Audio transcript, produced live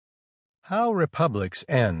How Republics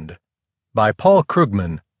End by Paul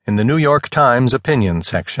Krugman in the New York Times Opinion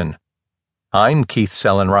section. I'm Keith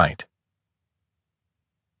Sellen-Wright.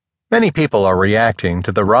 Many people are reacting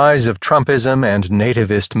to the rise of Trumpism and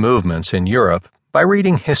nativist movements in Europe by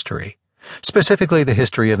reading history, specifically the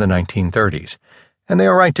history of the 1930s, and they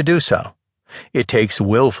are right to do so. It takes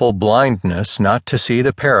willful blindness not to see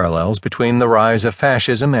the parallels between the rise of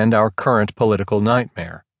fascism and our current political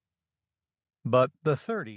nightmare. But the 30s